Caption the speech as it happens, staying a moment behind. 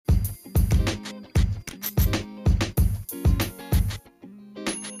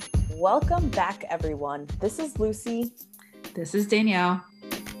Welcome back, everyone. This is Lucy. This is Danielle.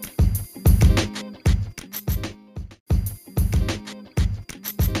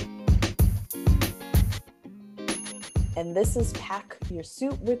 And this is Pack Your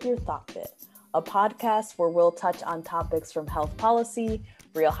Suit with Your Thought Fit, a podcast where we'll touch on topics from health policy,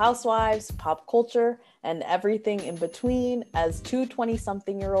 Real Housewives, pop culture, and everything in between as two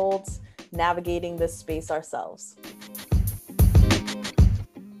 20-something-year-olds navigating this space ourselves.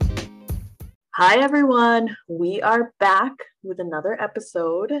 Hi, everyone. We are back with another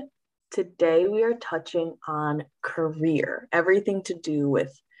episode. Today, we are touching on career, everything to do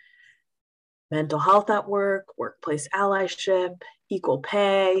with mental health at work, workplace allyship, equal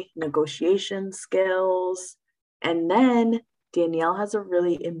pay, negotiation skills. And then Danielle has a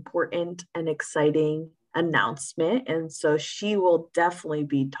really important and exciting announcement. And so she will definitely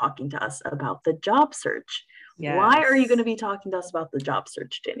be talking to us about the job search. Yes. Why are you going to be talking to us about the job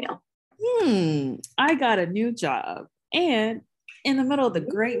search, Danielle? I got a new job and in the middle of the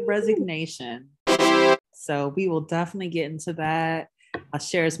great resignation. So we will definitely get into that. I'll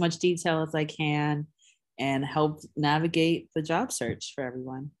share as much detail as I can and help navigate the job search for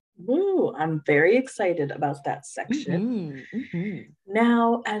everyone. Ooh, I'm very excited about that section.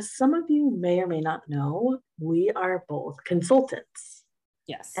 Now, as some of you may or may not know, we are both consultants.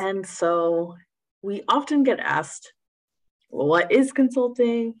 Yes. And so we often get asked, what is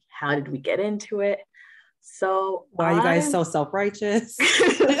consulting? How did we get into it? So why are you guys so self-righteous?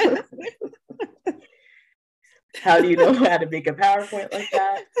 How do you know how to make a PowerPoint like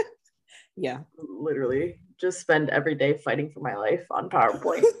that? Yeah. Literally just spend every day fighting for my life on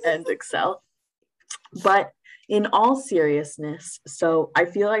PowerPoint and Excel. But in all seriousness, so I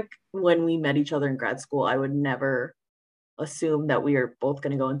feel like when we met each other in grad school, I would never assume that we are both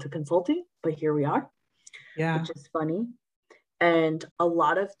going to go into consulting, but here we are. Yeah. Which is funny. And a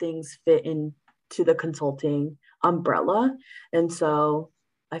lot of things fit into the consulting umbrella. And so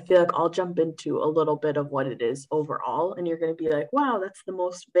I feel like I'll jump into a little bit of what it is overall. And you're going to be like, wow, that's the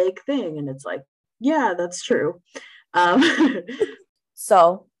most vague thing. And it's like, yeah, that's true.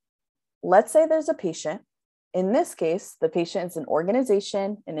 So let's say there's a patient. In this case, the patient is an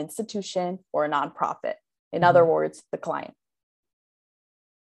organization, an institution, or a nonprofit. In other words, the client.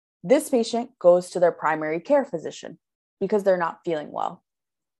 This patient goes to their primary care physician because they're not feeling well.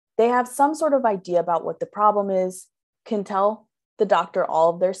 They have some sort of idea about what the problem is, can tell the doctor all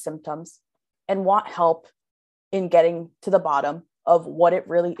of their symptoms, and want help in getting to the bottom of what it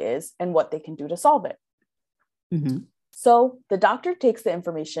really is and what they can do to solve it. So the doctor takes the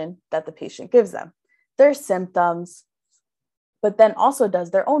information that the patient gives them, their symptoms, but then also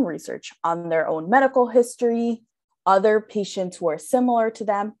does their own research on their own medical history, other patients who are similar to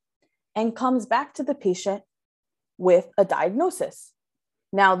them, and comes back to the patient with a diagnosis.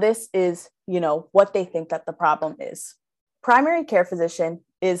 Now, this is, what they think that the problem is. Primary care physician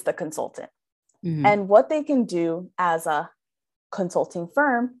is the consultant. And what they can do as a consulting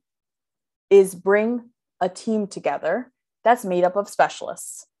firm is bring a team together that's made up of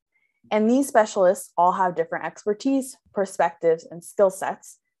specialists. And these specialists all have different expertise, perspectives, and skill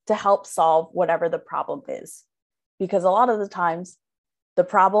sets to help solve whatever the problem is. Because a lot of the times, the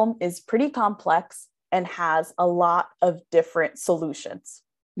problem is pretty complex and has a lot of different solutions.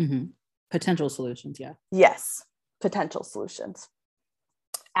 Potential solutions, yeah. Yes, potential solutions.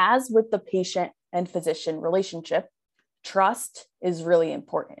 As with the patient and physician relationship, trust is really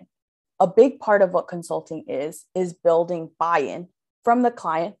important. A big part of what consulting is building buy-in from the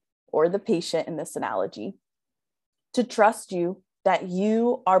client or the patient in this analogy to trust you that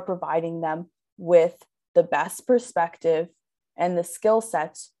you are providing them with the best perspective and the skill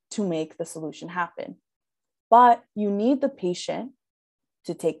sets to make the solution happen. But you need the patient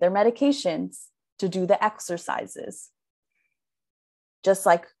to take their medications, to do the exercises. Just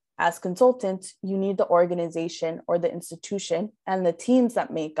like as consultants, you need the organization or the institution and the teams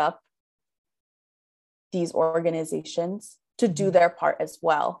that make up these organizations to do their part as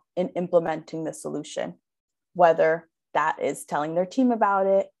well in implementing the solution, whether that is telling their team about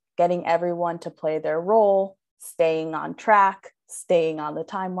it, getting everyone to play their role, staying on track, staying on the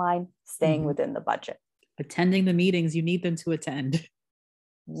timeline, staying within the budget. Attending the meetings you need them to attend.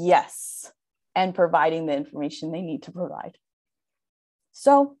 Yes, and providing the information they need to provide.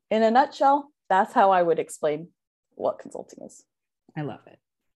 So in a nutshell, that's how I would explain what consulting is. I love it.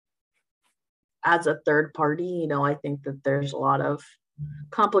 As a third party, I think that there's a lot of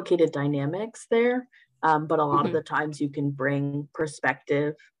complicated dynamics there, but a lot of the times you can bring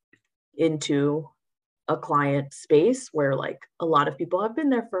perspective into a client space where like a lot of people have been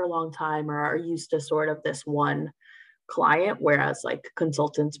there for a long time or are used to sort of this one client, whereas like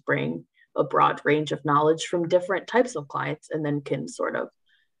consultants bring a broad range of knowledge from different types of clients and then can sort of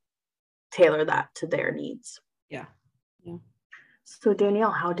tailor that to their needs. Yeah. So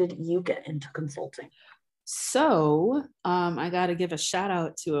Danielle, how did you get into consulting? So I got to give a shout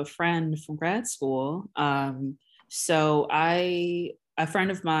out to a friend from grad school. So a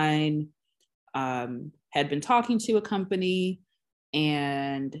friend of mine had been talking to a company,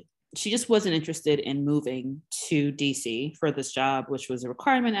 and she just wasn't interested in moving to DC for this job, which was a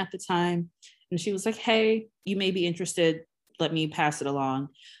requirement at the time. And she was like, hey, you may be interested. Let me pass it along.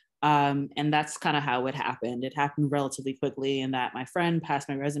 And that's kind of how it happened. It happened relatively quickly in that my friend passed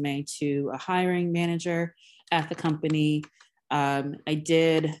my resume to a hiring manager at the company. I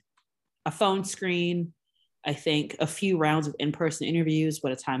did a phone screen, I think a few rounds of in-person interviews,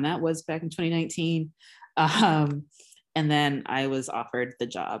 what a time that was back in 2019. And then I was offered the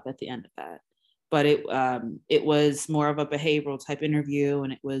job at the end of that. But it was more of a behavioral type interview,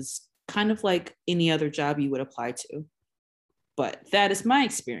 and it was kind of like any other job you would apply to. But that is my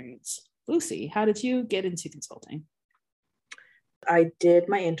experience. Lucy, how did you get into consulting? I did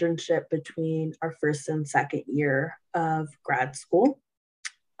my internship between our first and second year of grad school.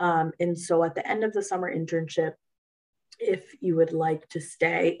 And so at the end of the summer internship, if you would like to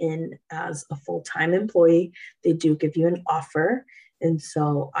stay in as a full-time employee, they do give you an offer. And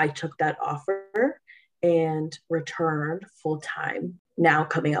so I took that offer and returned full-time, now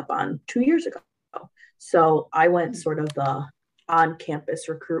coming up on 2 years ago. So I went sort of the on-campus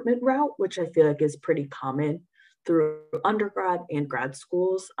recruitment route, which I feel like is pretty common through undergrad and grad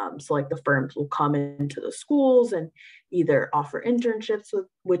schools. So like the firms will come into the schools and either offer internships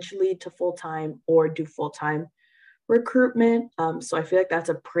which lead to full-time or do full-time recruitment. So I feel like that's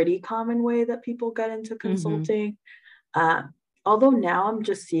a pretty common way that people get into consulting. Although now I'm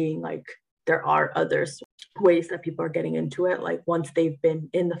just seeing like there are other ways that people are getting into it. Like once they've been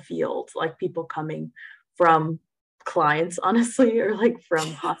in the field, like people coming from clients, honestly, or like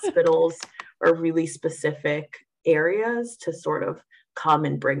from hospitals or really specific areas to sort of come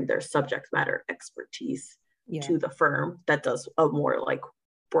and bring their subject matter expertise to the firm that does a more like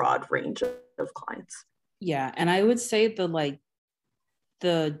broad range of clients. Yeah. And I would say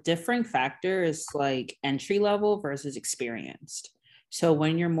the differing factor is like entry level versus experienced. So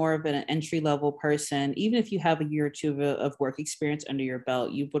when you're more of an entry level person, even if you have a year or two of work experience under your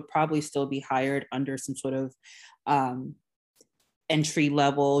belt, you would probably still be hired under some sort of entry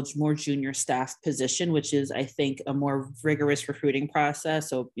level, more junior staff position, which is, I think, a more rigorous recruiting process.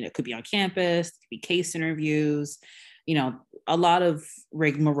 So, it could be on campus, it could be case interviews, a lot of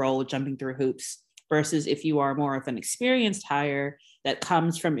rigmarole, jumping through hoops, versus if you are more of an experienced hire that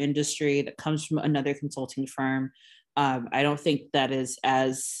comes from industry, that comes from another consulting firm. I don't think that it's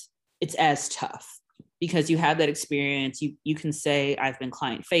as tough because you have that experience. You can say, I've been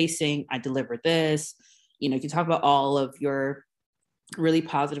client facing, I delivered this, you can talk about all of your really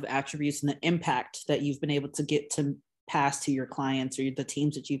positive attributes and the impact that you've been able to get to pass to your clients or the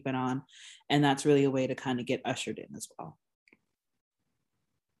teams that you've been on. And that's really a way to kind of get ushered in as well.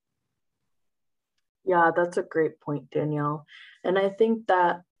 Yeah, that's a great point, Danielle. And I think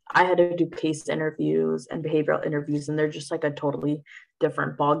that I had to do case interviews and behavioral interviews, and they're just like a totally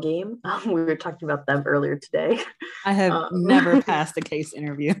different ball game. We were talking about them earlier today. I have never passed a case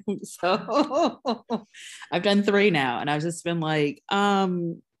interview. So I've done 3 now, and I've just been like,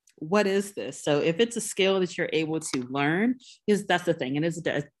 what is this? So if it's a skill that you're able to learn, because that's the thing, and it's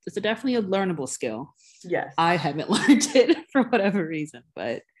definitely a learnable skill. Yes. I haven't learned it for whatever reason,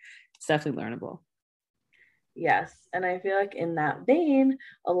 but it's definitely learnable. Yes. And I feel like in that vein,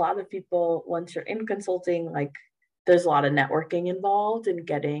 a lot of people, once you're in consulting, like there's a lot of networking involved in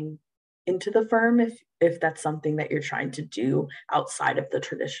getting into the firm if that's something that you're trying to do outside of the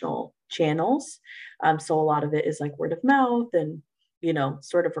traditional channels. So a lot of it is like word of mouth and,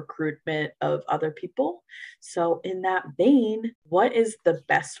 sort of recruitment of other people. So in that vein, what is the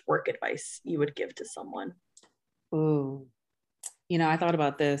best work advice you would give to someone? Ooh, I thought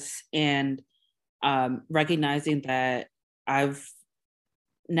about this and recognizing that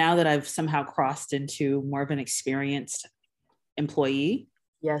now that I've somehow crossed into more of an experienced employee.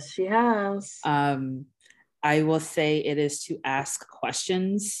 Yes, she has. I will say it is to ask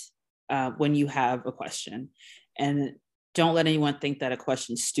questions when you have a question, and don't let anyone think that a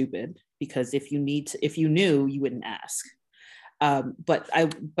question's stupid, because if you knew, you wouldn't ask. But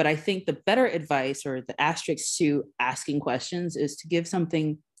I think the better advice or the asterisk to asking questions is to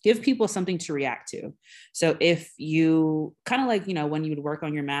give people something to react to. So if you kind of like, when you would work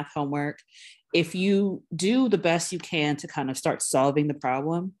on your math homework, if you do the best you can to kind of start solving the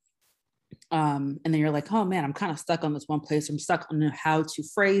problem, And then you're like, oh man, I'm kind of stuck on this one place. I'm stuck on how to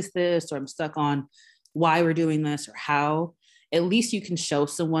phrase this, or I'm stuck on why we're doing this or how. At least you can show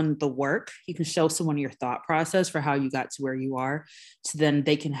someone the work. You can show someone your thought process for how you got to where you are. So then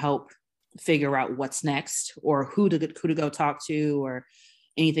they can help figure out what's next, or who to go talk to, or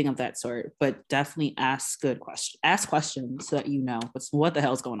anything of that sort. But definitely ask questions so that you know what the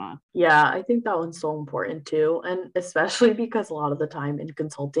hell's going on. Yeah, I think that one's so important too. And especially because a lot of the time in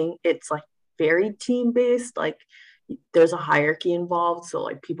consulting, it's like very team based. Like there's a hierarchy involved. So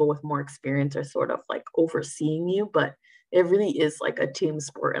like people with more experience are sort of like overseeing you, but it really is like a team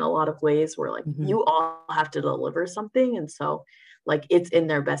sport in a lot of ways, where like you all have to deliver something. And so like it's in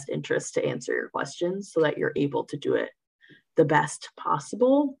their best interest to answer your questions so that you're able to do it the best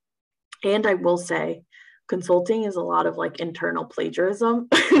possible. And I will say, consulting is a lot of like internal plagiarism.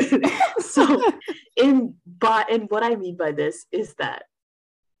 So and what I mean by this is that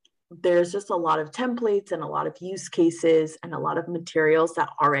there's just a lot of templates and a lot of use cases and a lot of materials that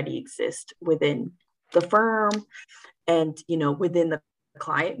already exist within the firm and, you know, within the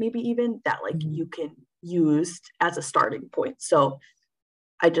client, maybe even that like you can use as a starting point. So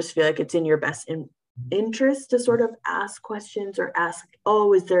I just feel like it's in your best interest to sort of ask questions, or ask,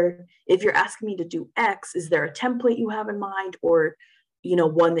 oh, if you're asking me to do X, is there a template you have in mind, or, you know,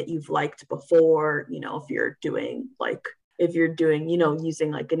 one that you've liked before, you know, if you're doing, you know,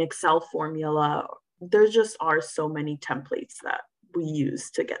 using like an Excel formula. There just are so many templates that we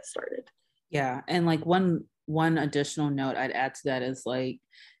use to get started. Yeah. And like one additional note I'd add to that is like,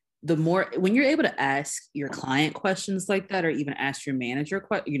 the more, when you're able to ask your client questions like that, or even ask your manager,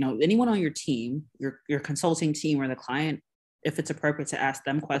 you know, anyone on your team, your consulting team or the client, if it's appropriate to ask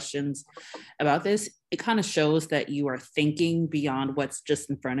them questions about this, it kind of shows that you are thinking beyond what's just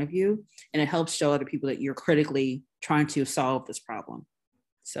in front of you. And it helps show other people that you're critically trying to solve this problem.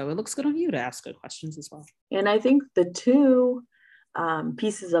 So it looks good on you to ask good questions as well. And I think the two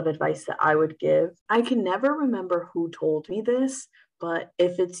pieces of advice that I would give, I can never remember who told me this, but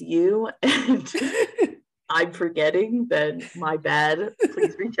if it's you and I'm forgetting, then my bad.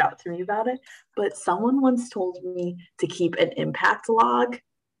 Please reach out to me about it. But someone once told me to keep an impact log.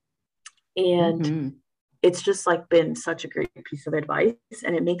 And it's just like been such a great piece of advice.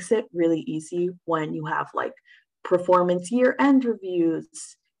 And it makes it really easy when you have like performance year-end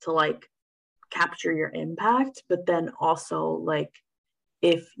reviews to like capture your impact. But then also like,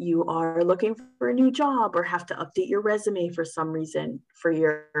 if you are looking for a new job or have to update your resume for some reason for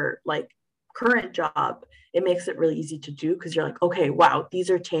your like current job, it makes it really easy to do, because you're like, okay, wow, these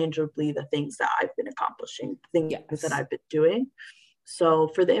are tangibly the things that I've been accomplishing, things that I've been doing. So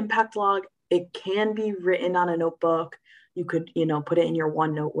for the impact log, it can be written on a notebook. You could, you know, put it in your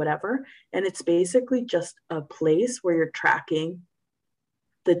OneNote, whatever. And it's basically just a place where you're tracking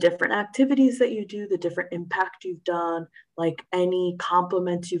the different activities that you do, the different impact you've done, like any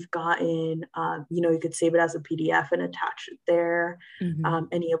compliments you've gotten. You know, you could save it as a PDF and attach it there.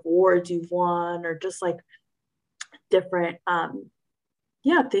 Any awards you've won, or just like different,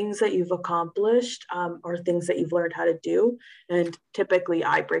 things that you've accomplished, or things that you've learned how to do. And typically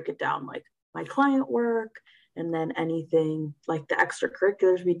I break it down like my client work, and then anything like the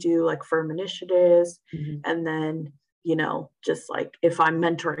extracurriculars we do, like firm initiatives, and then, you know, just like if I'm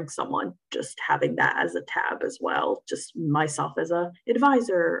mentoring someone, just having that as a tab as well, just myself as a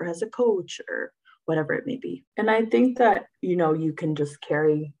advisor or as a coach or whatever it may be. And I think that, you know, you can just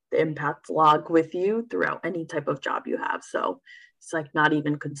carry the impact log with you throughout any type of job you have. So it's like not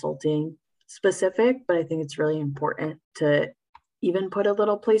even consulting specific, but I think it's really important to even put a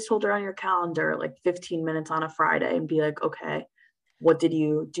little placeholder on your calendar, like 15 minutes on a Friday, and be like, okay, what did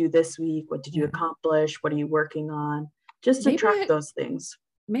you do this week? What did you accomplish? What are you working on? Just to track those things.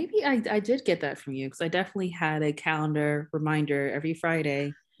 Maybe I did get that from you, because I definitely had a calendar reminder every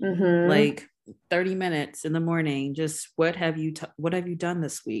Friday, like 30 minutes in the morning. Just what have you done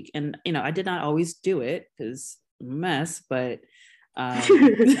this week? And, you know, I did not always do it because I'm a mess, but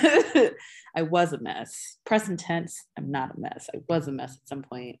I was a mess. Present tense, I'm not a mess. I was a mess at some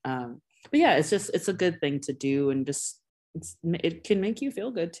point. But yeah, it's a good thing to do, and just it can make you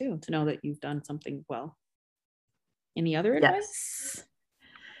feel good too, to know that you've done something well. Any other advice?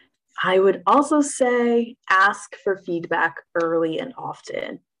 I would also say ask for feedback early and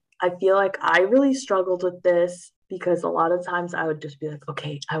often. I feel like I really struggled with this, because a lot of times I would just be like,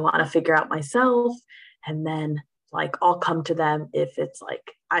 okay, I want to figure out myself, and then like I'll come to them if it's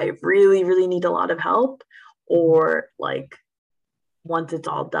like I really, really need a lot of help, or like once it's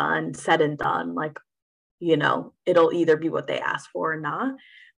all done, said and done, like, you know, it'll either be what they asked for or not.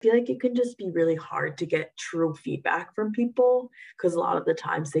 feel like it can just be really hard to get true feedback from people, because a lot of the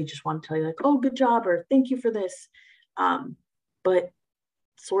times they just want to tell you like, oh, good job, or thank you for this. But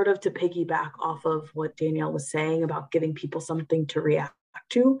sort of to piggyback off of what Danielle was saying about giving people something to react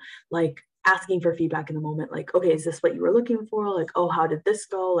to, like asking for feedback in the moment, like, okay, is this what you were looking for? Like, oh, how did this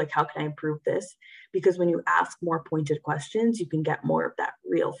go? Like, how can I improve this? Because when you ask more pointed questions, you can get more of that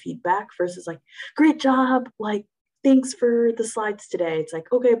real feedback versus like, great job, like, thanks for the slides today. It's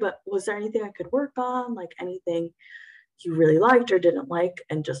like, okay, but was there anything I could work on? Like anything you really liked or didn't like?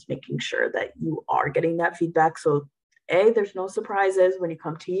 And just making sure that you are getting that feedback. So there's no surprises when you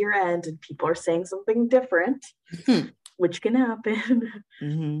come to year end and people are saying something different, which can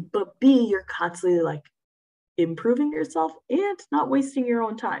happen. But B, you're constantly like improving yourself and not wasting your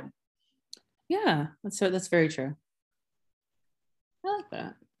own time. Yeah, that's very true. I like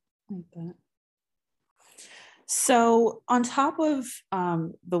that. So on top of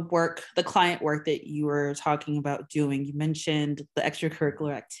the client work that you were talking about doing, you mentioned the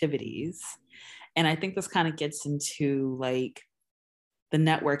extracurricular activities. And I think this kind of gets into like the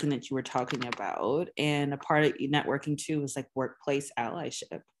networking that you were talking about. And a part of networking too is like workplace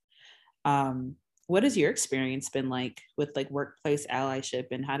allyship. What has your experience been like with like workplace allyship,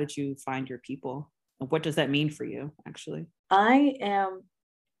 and how did you find your people? And what does that mean for you, actually? I am,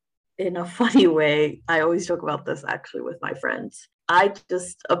 in a funny way, I always joke about this actually with my friends. I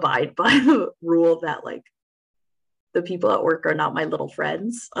just abide by the rule that like the people at work are not my little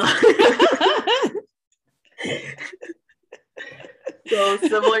friends. So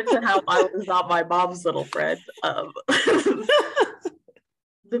similar to how I was not my mom's little friend,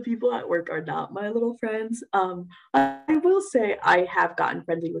 the people at work are not my little friends. I will say I have gotten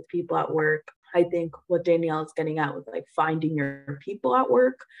friendly with people at work. I think what Danielle is getting at with like finding your people at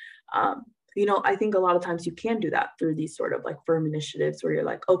work, I think a lot of times you can do that through these sort of like firm initiatives where you're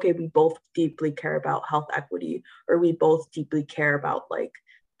like, okay, we both deeply care about health equity, or we both deeply care about like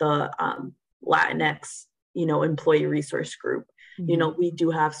the Latinx, employee resource group. We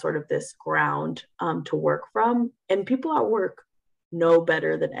do have sort of this ground to work from, and people at work know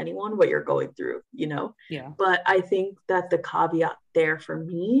better than anyone what you're going through, Yeah. But I think that the caveat there for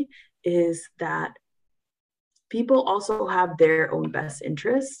me is that people also have their own best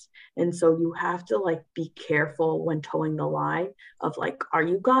interests. And so you have to like be careful when towing the line of like, are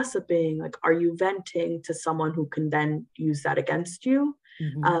you gossiping? Like, are you venting to someone who can then use that against you?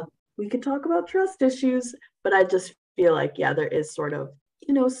 We can talk about trust issues, but I just feel like, yeah, there is sort of,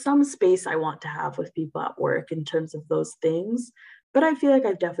 some space I want to have with people at work in terms of those things. But I feel like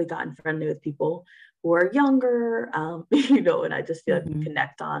I've definitely gotten friendly with people who are younger, and I just feel like we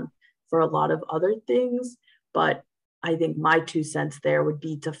connect on for a lot of other things. But I think my 2 cents there would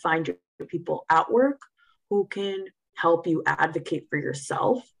be to find your people at work who can help you advocate for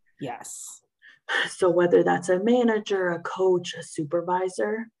yourself. Yes. So whether that's a manager, a coach, a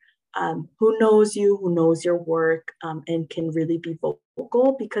supervisor, who knows you, who knows your work, and can really be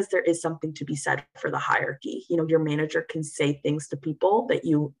vocal, because there is something to be said for the hierarchy. Your manager can say things to people that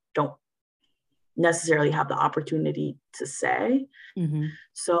you don't necessarily have the opportunity to say.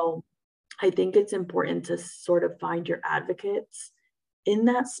 So I think it's important to sort of find your advocates in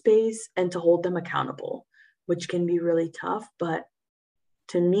that space and to hold them accountable, which can be really tough. But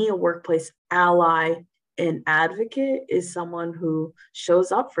to me, a workplace ally and advocate is someone who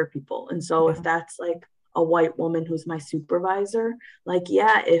shows up for people. And so if that's like a white woman who's my supervisor, like,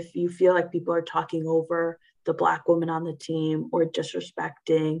 yeah, if you feel like people are talking over the Black woman on the team or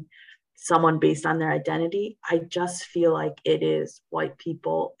disrespecting someone based on their identity, I just feel like it is white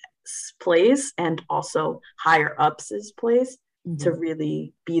people's place and also higher ups' place to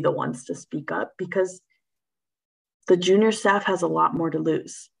really be the ones to speak up, because the junior staff has a lot more to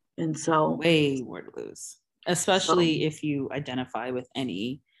lose. And so way more to lose, especially if you identify with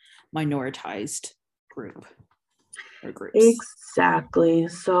any minoritized group or groups. Exactly.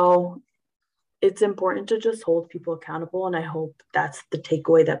 So it's important to just hold people accountable. And I hope that's the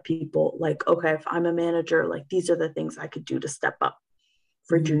takeaway, that people like, okay, if I'm a manager, like these are the things I could do to step up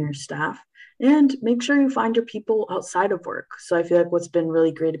for junior staff. And make sure you find your people outside of work. So I feel like what's been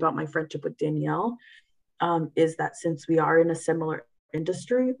really great about my friendship with Danielle is that since we are in a similar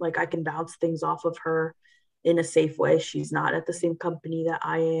industry, like I can bounce things off of her in a safe way. She's not at the same company that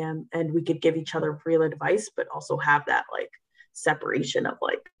I am, and we could give each other real advice, but also have that like separation of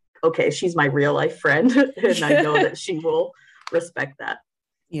like, okay, she's my real life friend and I know that she will respect that.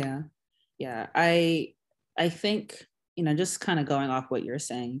 Yeah. I think, just kind of going off what you're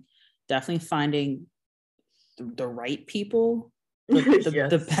saying, definitely finding the right people,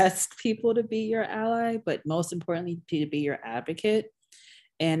 the best people to be your ally, but most importantly, to be your advocate.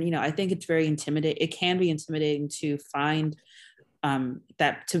 And, you know, I think it's very intimidating. It can be intimidating to find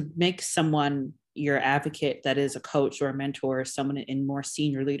that to make someone your advocate that is a coach or a mentor or someone in more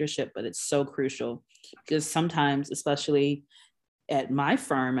senior leadership, but it's so crucial because sometimes, especially at my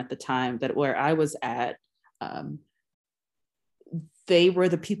firm at the time that where I was at, they were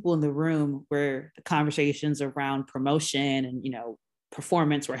the people in the room where the conversations around promotion and, you know,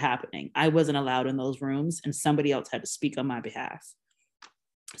 performance were happening. I wasn't allowed in those rooms and somebody else had to speak on my behalf.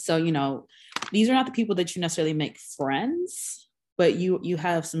 So, you know, these are not the people that you necessarily make friends, but you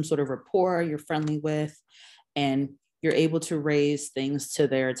have some sort of rapport you're friendly with, and you're able to raise things to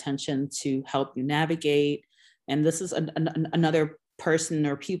their attention to help you navigate. And this is another person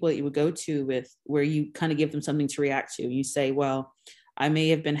or people that you would go to with where you kind of give them something to react to. You say, well, I may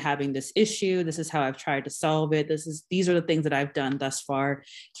have been having this issue. This is how I've tried to solve it. These are the things that I've done thus far.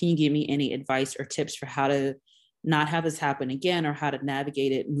 Can you give me any advice or tips for how to not have this happen again, or how to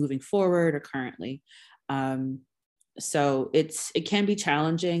navigate it moving forward or currently? So it can be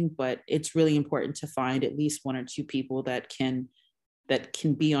challenging, but it's really important to find at least one or two people that can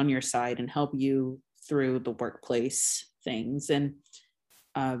be on your side and help you through the workplace things. And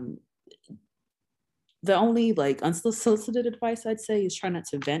the only like unsolicited advice I'd say is try not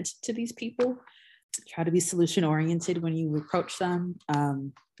to vent to these people. Try to be solution oriented when you approach them,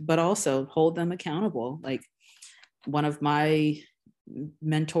 but also hold them accountable. Like one of my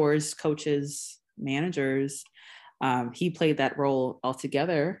mentors, coaches, managers, he played that role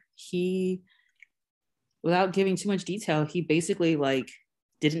altogether. He, without giving too much detail, he basically like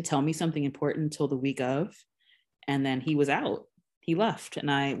didn't tell me something important until the week of, and then he was out. He left.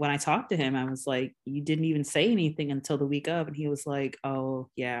 And when I talked to him, I was like, you didn't even say anything until the week of. And he was like, oh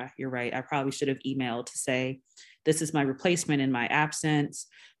yeah, you're right. I probably should have emailed to say, this is my replacement in my absence.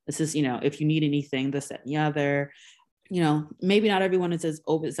 This is, you know, if you need anything, this, that, and the other. You know, maybe not everyone is as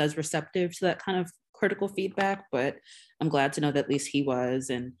open, as receptive to that kind of critical feedback, but I'm glad to know that at least he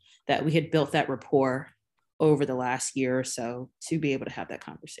was, and that we had built that rapport over the last year or so to be able to have that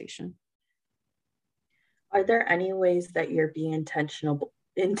conversation. Are there any ways that you're being intentional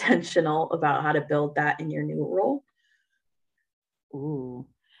about how to build that in your new role? Ooh.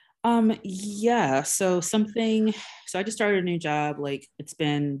 Yeah. So I just started a new job. Like it's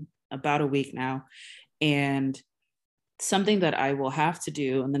been about a week now, and something that I will have to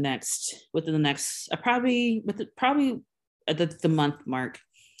do within the next, probably at the month mark,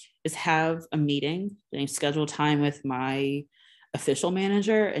 is have a meeting and schedule time with my official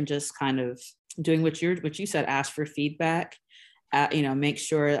manager and just kind of doing what you said, ask for feedback, you know, make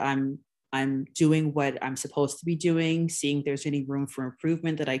sure I'm doing what I'm supposed to be doing, seeing if there's any room for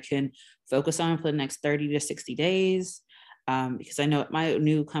improvement that I can focus on for the next 30 to 60 days. Because I know at my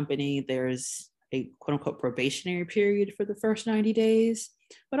new company, there's a quote unquote probationary period for the first 90 days.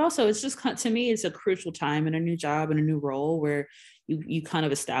 But also it's just, to me, it's a crucial time in a new job and a new role where you kind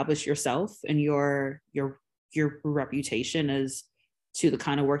of establish yourself and your reputation as to the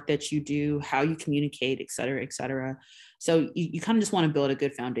kind of work that you do, how you communicate, et cetera, et cetera. So you kind of just want to build a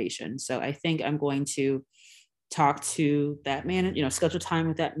good foundation. So I think I'm going to talk to that manager, you know, schedule time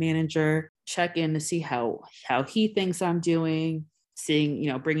with that manager, check in to see how he thinks I'm doing, seeing, you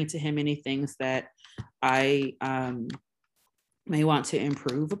know, bringing to him any things that I may want to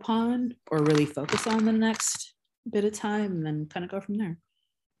improve upon or really focus on the next bit of time, and then kind of go from there.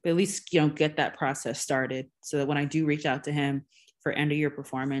 But at least, you know, get that process started so that when I do reach out to him for end of year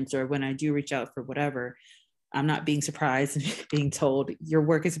performance, or when I do reach out for whatever, I'm not being surprised and being told your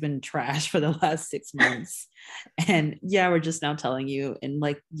work has been trash for the last 6 months. And yeah, we're just now telling you, and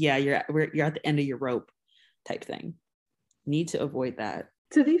like, yeah, you're at the end of your rope type thing. Need to avoid that.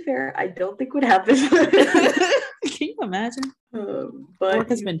 To be fair, I don't think would happen. Can you imagine? But work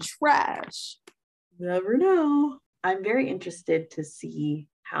has been trash. Never know. I'm very interested to see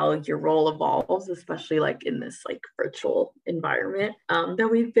how your role evolves, especially like in this like virtual environment that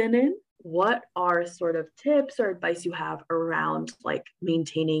we've been in. What are sort of tips or advice you have around like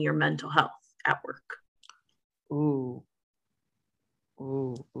maintaining your mental health at work? Ooh.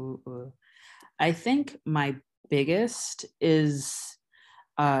 I think my biggest is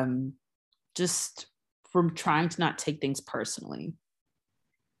just from trying to not take things personally.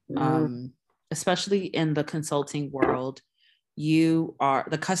 Especially in the consulting world,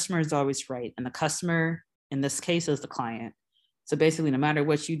 the customer is always right. And the customer in this case is the client. So basically, no matter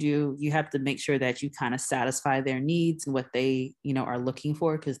what you do, you have to make sure that you kind of satisfy their needs and what they, you know, are looking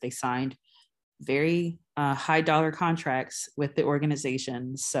for, because they signed very high dollar contracts with the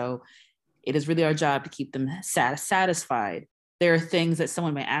organization. So it is really our job to keep them satisfied. there are things that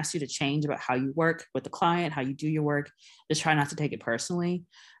someone may ask you to change about how you work with the client, how you do your work. Just try not to take it personally.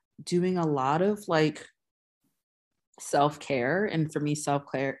 Doing a lot of like self-care. And for me,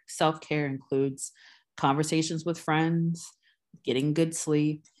 self-care includes conversations with friends, getting good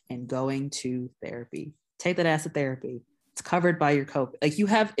sleep, and going to therapy. Take that ass to therapy. It's covered by your if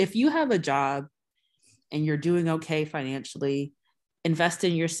you have a job and you're doing okay financially, invest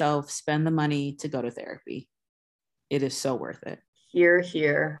in yourself, spend the money to go to therapy. It is so worth it.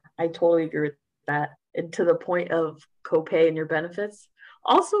 Here. I totally agree with that. And to the point of copay and your benefits,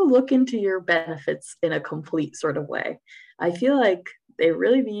 also look into your benefits in a complete sort of way. I feel like they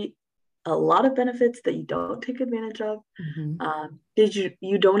really be a lot of benefits that you don't take advantage of.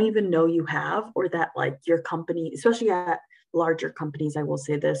 You don't even know you have, or that like your company, especially at larger companies, I will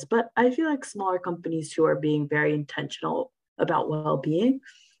say this, but I feel like smaller companies too are being very intentional about well-being.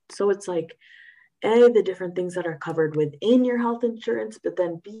 So it's like, A, the different things that are covered within your health insurance, but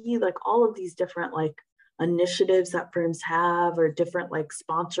then B, like all of these different like initiatives that firms have, or different like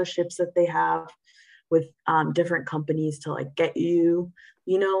sponsorships that they have with different companies to like get you,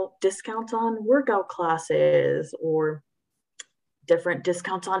 discounts on workout classes, or different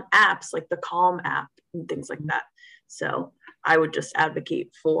discounts on apps like the Calm app and things like that. So I would just advocate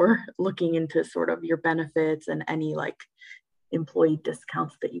for looking into sort of your benefits and any like employee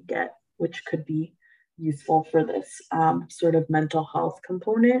discounts that you get, which could be useful for this sort of mental health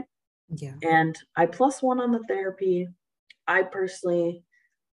component. Yeah. And I plus one on the therapy. I personally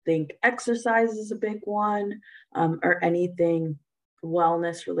think exercise is a big one, or anything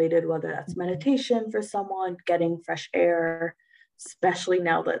wellness related, whether that's meditation for someone, getting fresh air, especially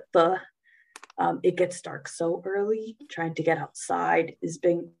now that it gets dark so early. Trying to get outside has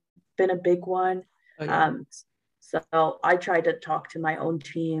been a big one. Oh, yeah. So I try to talk to my own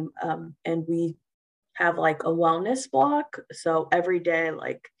team, and we have like a wellness block. So every day,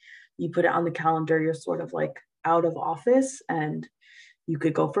 like you put it on the calendar, you're sort of like out of office and you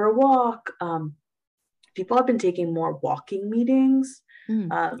could go for a walk. People have been taking more walking meetings,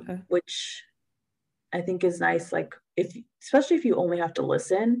 which I think is nice. Like especially if you only have to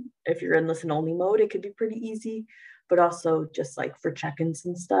listen, if you're in listen only mode, it could be pretty easy, but also just like for check-ins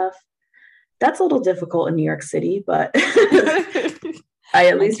and stuff. That's a little difficult in New York City, but I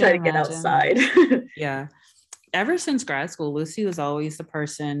at least try to get outside. Yeah. Ever since grad school, Lucy was always the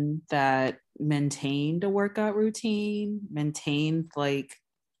person that maintained a workout routine, maintained like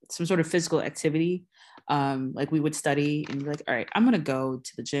some sort of physical activity. Like we would study and be like, all right, I'm going to go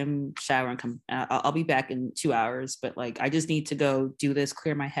to the gym, shower, and come. I'll be back in 2 hours, but like, I just need to go do this,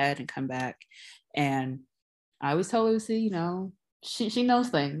 clear my head and come back. And I always tell Lucy, she knows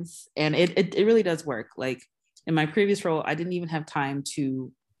things, and it really does work. Like in my previous role, I didn't even have time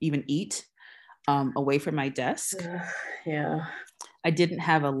to even eat away from my desk. Yeah. I didn't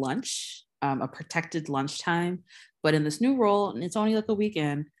have a lunch, a protected lunchtime, but in this new role, and it's only like a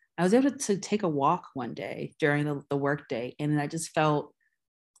weekend, I was able to take a walk one day during the work day. And I just felt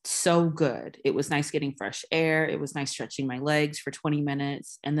so good. It was nice getting fresh air. It was nice stretching my legs for 20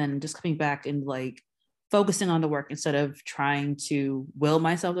 minutes and then just coming back and like focusing on the work instead of trying to will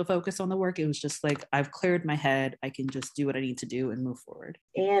myself to focus on the work. It was just like, I've cleared my head. I can just do what I need to do and move forward.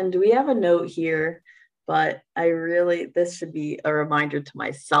 And we have a note here, but this should be a reminder to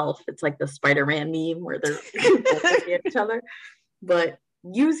myself. It's like the Spider-Man meme where they're both looking at each other, but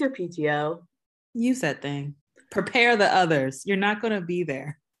use your PTO. Use that thing. Prepare the others. You're not going to be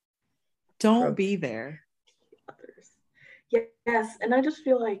there. Don't be there. Yes. And I just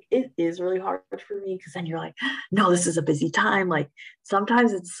feel like it is really hard for me because then you're like, no, this is a busy time. Like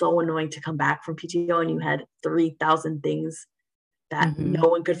sometimes it's so annoying to come back from PTO and you had 3,000 things that no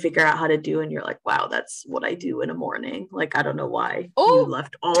one could figure out how to do. And you're like, wow, that's what I do in a morning. Like, I don't know why you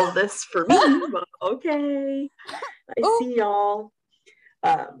left all of this for me, but okay. I see y'all.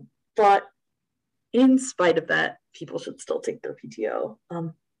 But in spite of that, people should still take their PTO.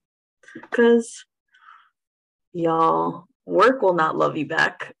 Because y'all, work will not love you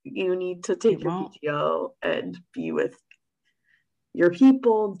back. You need to take your PTO and be with your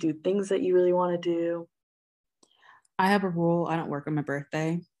people, do things that you really want to do. I have a rule. I don't work on my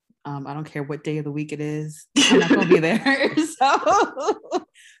birthday. I don't care what day of the week it is. I'm not going to be there. So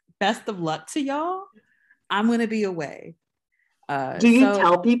best of luck to y'all. I'm going to be away. Do you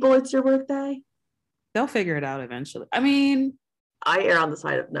tell people it's your birthday? They'll figure it out eventually. I mean, I err on the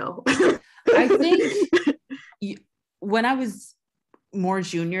side of no. I think when I was more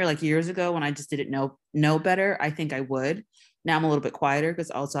junior, like years ago, when I just didn't know better, I think I would. Now I'm a little bit quieter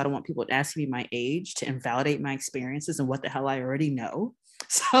because also I don't want people asking me my age to invalidate my experiences and what the hell I already know.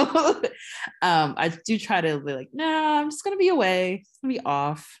 So I do try to be like, no, I'm just going to be away. I'm going to be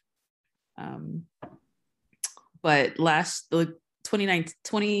off. But last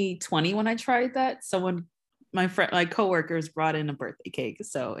 2020, when I tried that, my coworkers brought in a birthday cake.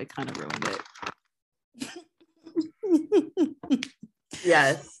 So it kind of ruined it.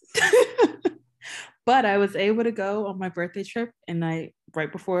 Yes. But I was able to go on my birthday trip and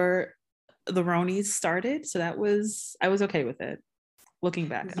right before the Ronies started. So I was okay with it. Looking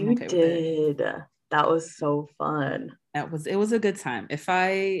back, I'm okay with it. That was so fun. It was a good time. If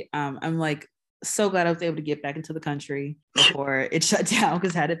I'm like so glad I was able to get back into the country before it shut down,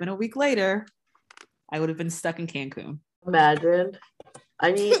 because had it been a week later, I would have been stuck in Cancun. Imagine.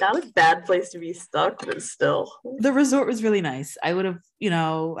 I mean, that was a bad place to be stuck, but still. The resort was really nice. I would have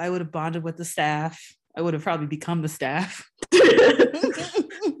bonded with the staff. I would have probably become the staff.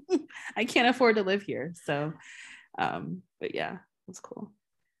 I can't afford to live here. So, but yeah, it was cool.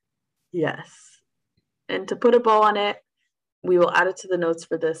 Yes. And to put a bow on it, we will add it to the notes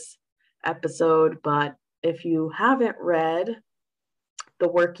for this episode. But if you haven't read The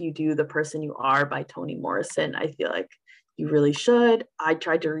Work You Do, The Person You Are by Toni Morrison, I feel like you really should. I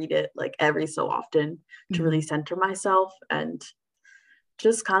tried to read it like every so often to really center myself and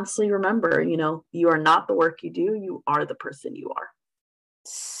just constantly remember, you are not the work you do, you are the person you are.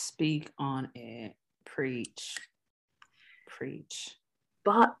 Speak on it. Preach.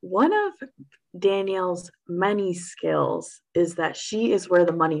 But one of Danielle's many skills is that she is where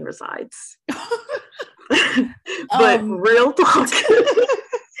the money resides. But real talk.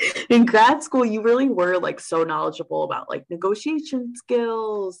 In grad school, you really were like so knowledgeable about like negotiation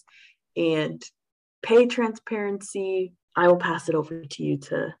skills and pay transparency. I will pass it over to you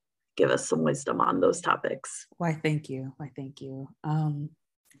to give us some wisdom on those topics. Why, thank you.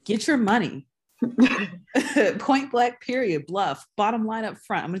 Get your money. Point blank, period. Bluff. Bottom line up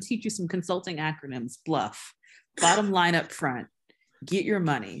front. I'm going to teach you some consulting acronyms. Bluff. Bottom line up front. Get your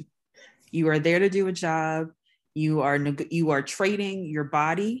money. You are there to do a job. You are trading your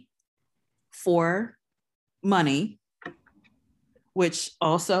body for money, which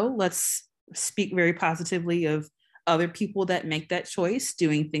also, let's speak very positively of other people that make that choice,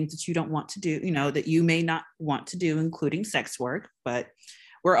 doing things that you don't want to do, that you may not want to do, including sex work, but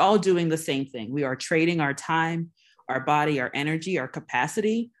we're all doing the same thing. We are trading our time, our body, our energy, our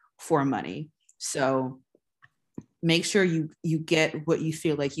capacity for money. So make sure you get what you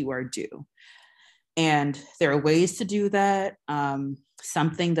feel like you are due. And there are ways to do that.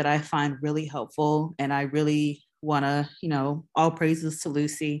 Something that I find really helpful, and I really want to, all praises to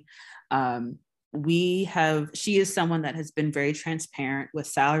Lucy. She is someone that has been very transparent with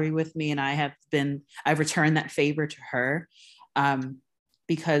salary with me, and I've returned that favor to her.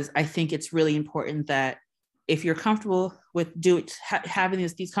 Because I think it's really important that if you're comfortable with having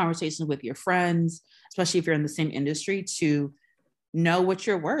these conversations with your friends, especially if you're in the same industry, to know what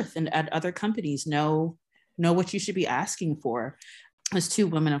you're worth, and at other companies, know what you should be asking for. As two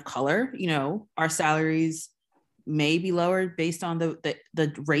women of color, our salaries may be lowered based on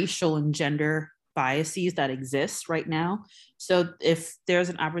the racial and gender biases that exist right now. So if there's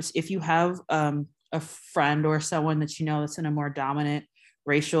if you have a friend or someone that that's in a more dominant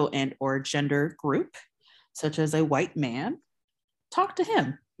racial and or gender group, such as a white man, talk to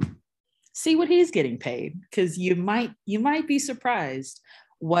him, see what he's getting paid, because you might be surprised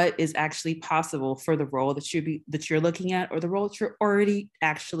what is actually possible for the role that you're looking at, or the role that you're already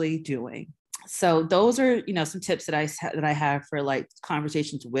actually doing. So those are some tips that I have for like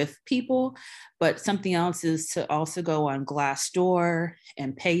conversations with people. But something else is to also go on Glassdoor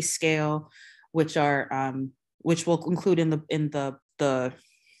and PayScale, which we'll include in the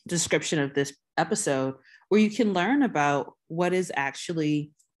description of this episode, where you can learn about what is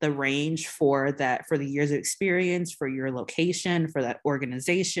actually the range for the years of experience, for your location, for that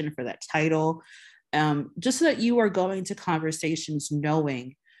organization, for that title, just so that you are going to conversations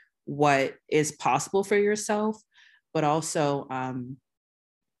knowing what is possible for yourself, but also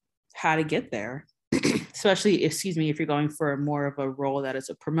how to get there. Especially, if you're going for more of a role that is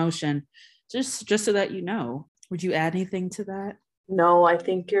a promotion, just so that you know. Would you add anything to that? No, I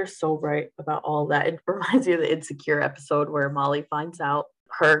think you're so right about all that. It reminds me of the Insecure episode where Molly finds out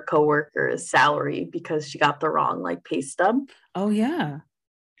her coworker's salary because she got the wrong pay stub. Oh yeah.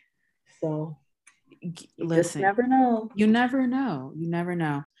 So you just never know. You never know.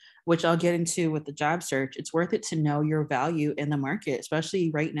 Which I'll get into with the job search. It's worth it to know your value in the market,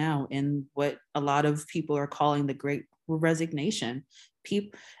 especially right now in what a lot of people are calling the Great Resignation.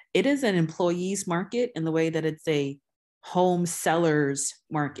 It is an employee's market in the way that it's a home sellers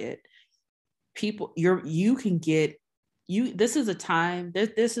market. People, you can get, this is a time,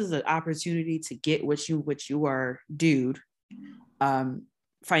 this is an opportunity to get what you are due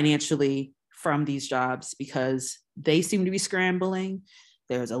financially from these jobs, because they seem to be scrambling.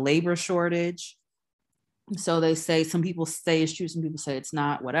 There's a labor shortage. So they say, some people say it's true, some people say it's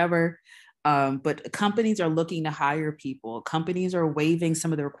not, whatever. But companies are looking to hire people. Companies are waiving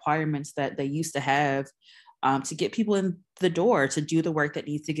some of the requirements that they used to have to get people in the door to do the work that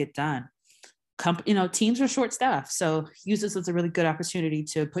needs to get done. Teams are short staffed. So use this as a really good opportunity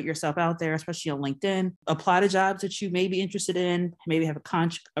to put yourself out there, especially on LinkedIn. Apply to jobs that you may be interested in, maybe have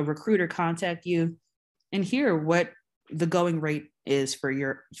a recruiter contact you and hear what the going rate is for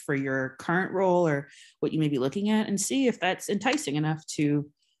your current role or what you may be looking at, and see if that's enticing enough to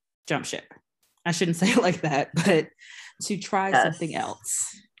jump ship. I shouldn't say it like that, but to try something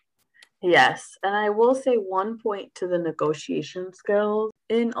else. Yes. And I will say one point to the negotiation skills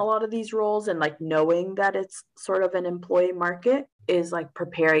in a lot of these roles, and like knowing that it's sort of an employee market, is like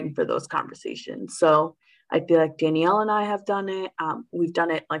preparing for those conversations. So I feel like Danielle and I have done it. We've done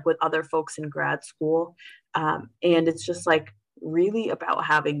it like with other folks in grad school. And it's just like really about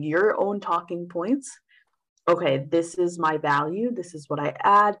having your own talking points. Okay, this is my value. This is what I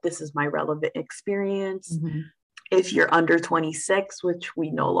add. This is my relevant experience. Mm-hmm. If you're under 26, which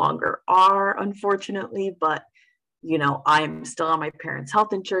we no longer are, unfortunately, but I'm still on my parents'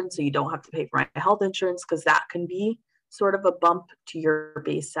 health insurance, so you don't have to pay for my health insurance, because that can be sort of a bump to your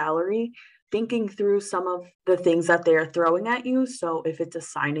base salary. Thinking through some of the things that they're throwing at you. So if it's a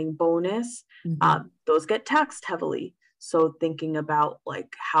signing bonus, those get taxed heavily. So thinking about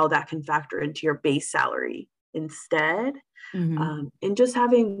like how that can factor into your base salary instead, and just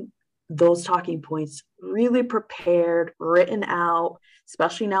having those talking points really prepared, written out,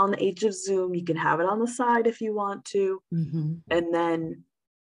 especially now in the age of Zoom. You can have it on the side if you want to. And then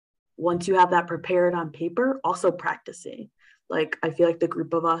once you have that prepared on paper, also practicing. Like, I feel like the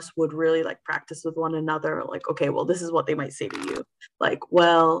group of us would really like practice with one another. Like, okay, well, this is what they might say to you. Like,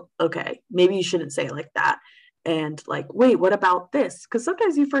 well, okay, maybe you shouldn't say it like that. And like, wait, what about this? Because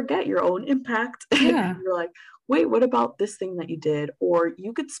sometimes you forget your own impact. Yeah. You're like, wait, what about this thing that you did? Or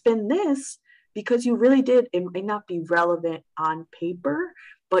you could spin this because you really did. It might not be relevant on paper,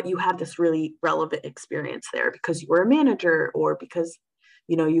 but you have this really relevant experience there because you were a manager, or because,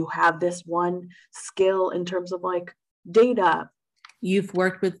 you have this one skill in terms of like data. You've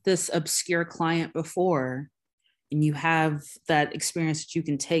worked with this obscure client before, and you have that experience that you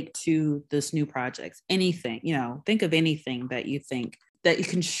can take to this new project. Anything, think of anything that you think that you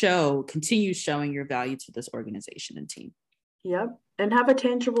can continue showing your value to this organization and team. Yep. And have a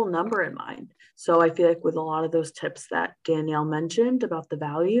tangible number in mind. So I feel like with a lot of those tips that Danielle mentioned about the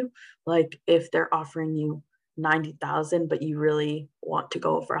value, like if they're offering you 90,000, but you really want to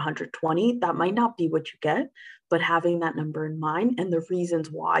go for 120, that might not be what you get, but having that number in mind and the reasons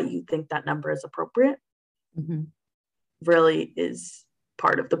why you think that number is appropriate really is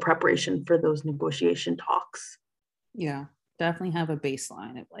part of the preparation for those negotiation talks. Yeah, definitely have a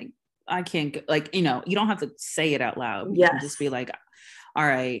baseline of like, I can't, like, you don't have to say it out loud. Yes. You can just be like, all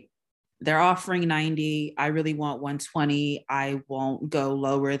right, they're offering 90. I really want 120. I won't go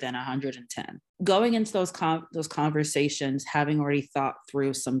lower than 110. Going into those conversations, having already thought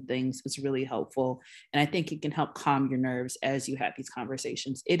through some things is really helpful. And I think it can help calm your nerves as you have these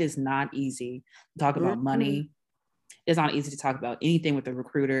conversations. It is not easy to talk about money. It's not easy to talk about anything with a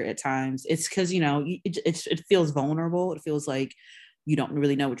recruiter at times. It's because, it feels vulnerable. It feels like you don't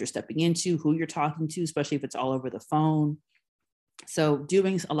really know what you're stepping into, who you're talking to, especially if it's all over the phone. So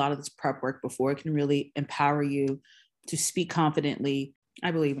doing a lot of this prep work before can really empower you to speak confidently. I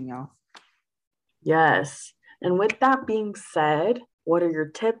believe in y'all. Yes. And with that being said, what are your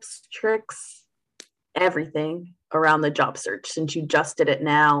tips, tricks, everything around the job search? Since you just did it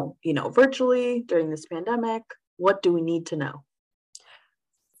now, virtually during this pandemic, what do we need to know?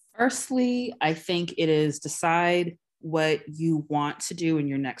 Firstly, I think it is decide what you want to do in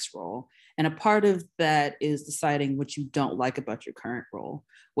your next role. And a part of that is deciding what you don't like about your current role,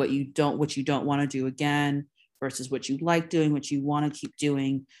 what you don't want to do again versus what you like doing, what you want to keep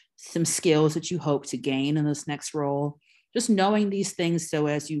doing, some skills that you hope to gain in this next role. Just knowing these things, so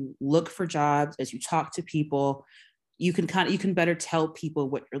as you look for jobs, as you talk to people, you can better tell people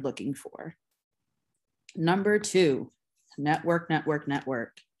what you're looking for. Number 2, network.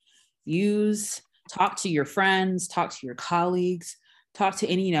 Talk to your friends, talk to your colleagues, talk to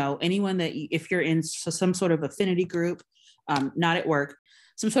anyone that if you're in some sort of affinity group, not at work,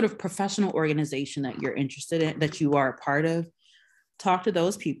 some sort of professional organization that you're interested in, that you are a part of, talk to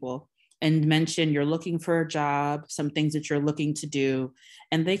those people. and mention you're looking for a job, some things that you're looking to do,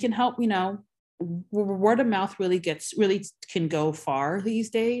 and they can help, word of mouth really can go far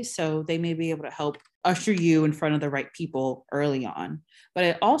these days. So they may be able to help usher you in front of the right people early on. But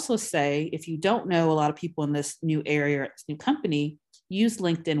I also say, if you don't know a lot of people in this new area, this new company, use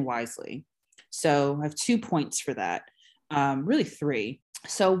LinkedIn wisely. So I have 2 points for that, really 3.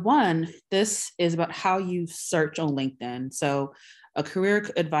 So 1, this is about how you search on LinkedIn. So a career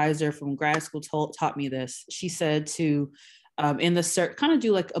advisor from grad school taught me this. She said to, in the search, kind of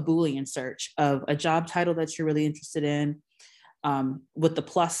do like a Boolean search of a job title that you're really interested in, with the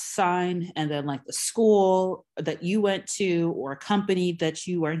plus sign, and then like the school that you went to or a company that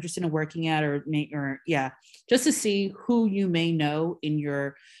you are interested in working at, just to see who you may know in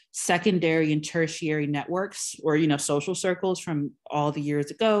your secondary and tertiary networks, or, social circles from all the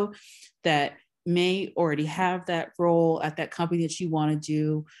years ago that may already have that role at that company that you want to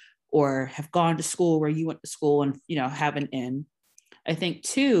do, or have gone to school where you went to school and, have an in. I think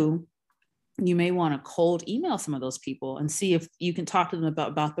 2, you may want to cold email some of those people and see if you can talk to them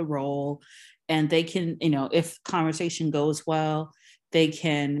about the role, and they can, if conversation goes well, they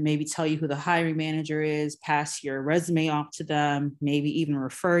can maybe tell you who the hiring manager is, pass your resume off to them, maybe even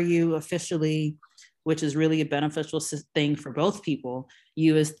refer you officially, which is really a beneficial thing for both people,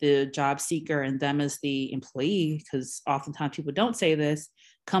 you as the job seeker and them as the employee, because oftentimes people don't say this,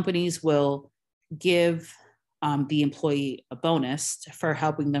 companies will give the employee a bonus for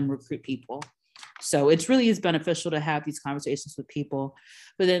helping them recruit people. So it's really is beneficial to have these conversations with people.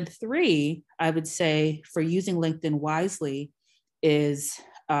 But then 3, I would say for using LinkedIn wisely is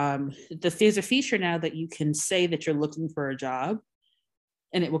there's a feature now that you can say that you're looking for a job,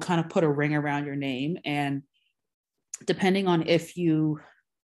 and it will kind of put a ring around your name. And depending on if you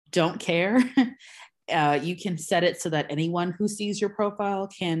don't care, you can set it so that anyone who sees your profile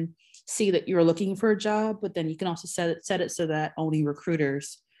can see that you're looking for a job, but then you can also set it so that only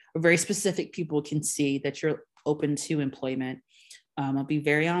recruiters or very specific people can see that you're open to employment. I'll be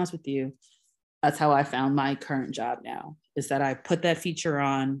very honest with you. That's how I found my current job now, is that I put that feature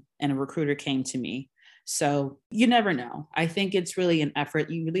on and a recruiter came to me. So you never know. I think it's really an effort.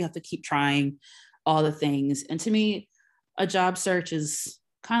 You really have to keep trying all the things. And to me, a job search is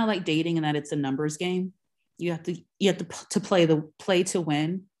kind of like dating in that it's a numbers game. You have to play to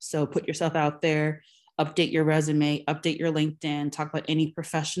win. So put yourself out there, update your resume, update your LinkedIn, talk about any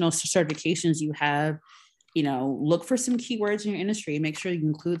professional certifications you have, look for some keywords in your industry, make sure you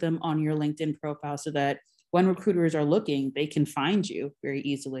include them on your LinkedIn profile so that when recruiters are looking, they can find you very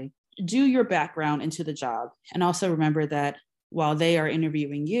easily. Do your background into the job. And also remember that while they are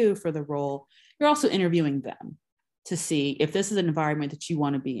interviewing you for the role, you're also interviewing them to see if this is an environment that you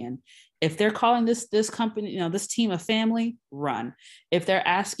want to be in. If they're calling this company, this team a family, run. If they're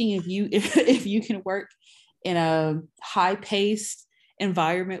asking if you can work in a high-paced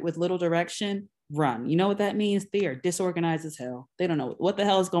environment with little direction, run. You know what that means? They are disorganized as hell. They don't know what the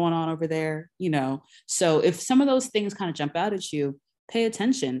hell is going on over there, So if some of those things kind of jump out at you, pay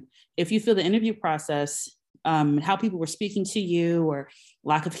attention. If you feel the interview process, how people were speaking to you or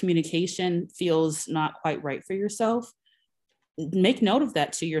lack of communication feels not quite right for yourself, make note of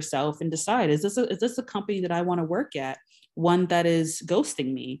that to yourself and decide, is this a company that I want to work at? One that is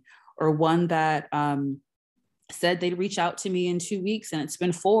ghosting me, or one that said they'd reach out to me in 2 weeks and it's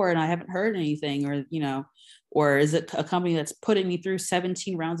been 4 and I haven't heard anything, or is it a company that's putting me through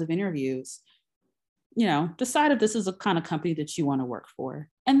 17 rounds of interviews? Decide if this is a kind of company that you want to work for.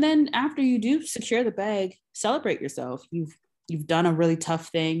 And then after you do secure the bag, celebrate yourself. You've done a really tough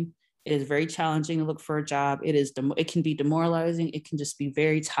thing. It is very challenging to look for a job. It can be demoralizing. It can just be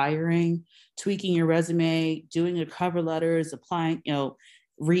very tiring. Tweaking your resume, doing your cover letters, applying,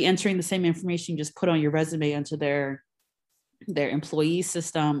 re-entering the same information you just put on your resume onto their employee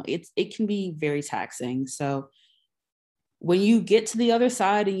system. It can be very taxing. So when you get to the other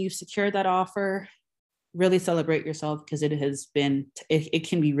side and you secure that offer, really celebrate yourself, because it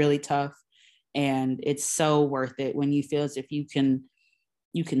can be really tough, and it's so worth it when you feel as if you can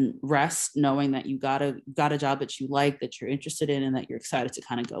rest knowing that you got a job that you like, that you're interested in, and that you're excited to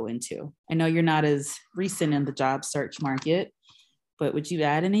kind of go into. I know you're not as recent in the job search market, but would you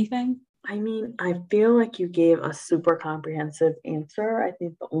add anything? I mean, I feel like you gave a super comprehensive answer. I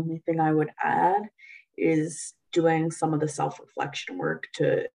think the only thing I would add is doing some of the self-reflection work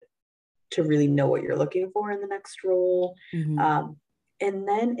to really know what you're looking for in the next role. Mm-hmm. And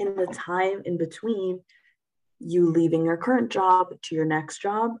then in the time in between you leaving your current job to your next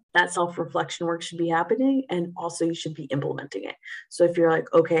job, that self-reflection work should be happening. And also you should be implementing it. So if you're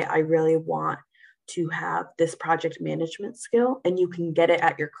like, okay, I really want to have this project management skill, and you can get it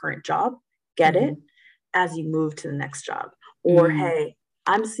at your current job, get it as you move to the next job. Or, hey,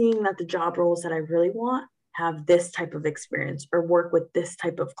 I'm seeing that the job roles that I really want have this type of experience, or work with this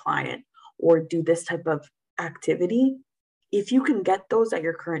type of client, or do this type of activity. If you can get those at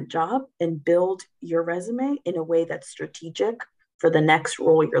your current job and build your resume in a way that's strategic for the next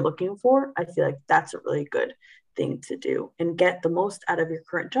role you're looking for, I feel like that's a really good thing to do, and get the most out of your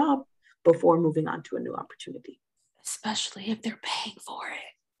current job before moving on to a new opportunity. Especially if they're paying for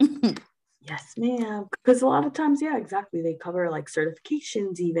it. Yes, ma'am. Because a lot of times, yeah, exactly. They cover like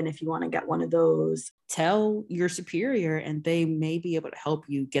certifications, even if you want to get one of those. Tell your superior and they may be able to help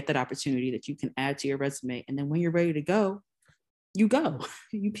you get that opportunity that you can add to your resume. And then when you're ready to go, you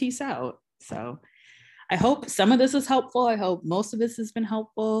peace out. So I hope some of this is helpful. I hope most of this has been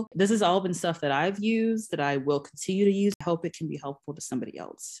helpful. This has all been stuff that I've used, that I will continue to use. I hope it can be helpful to somebody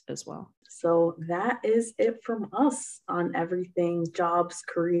else as well. So that is it from us on everything jobs,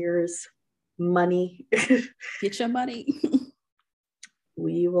 careers, money. Get your money.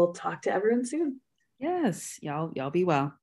 We will talk to everyone soon. Yes, y'all be well.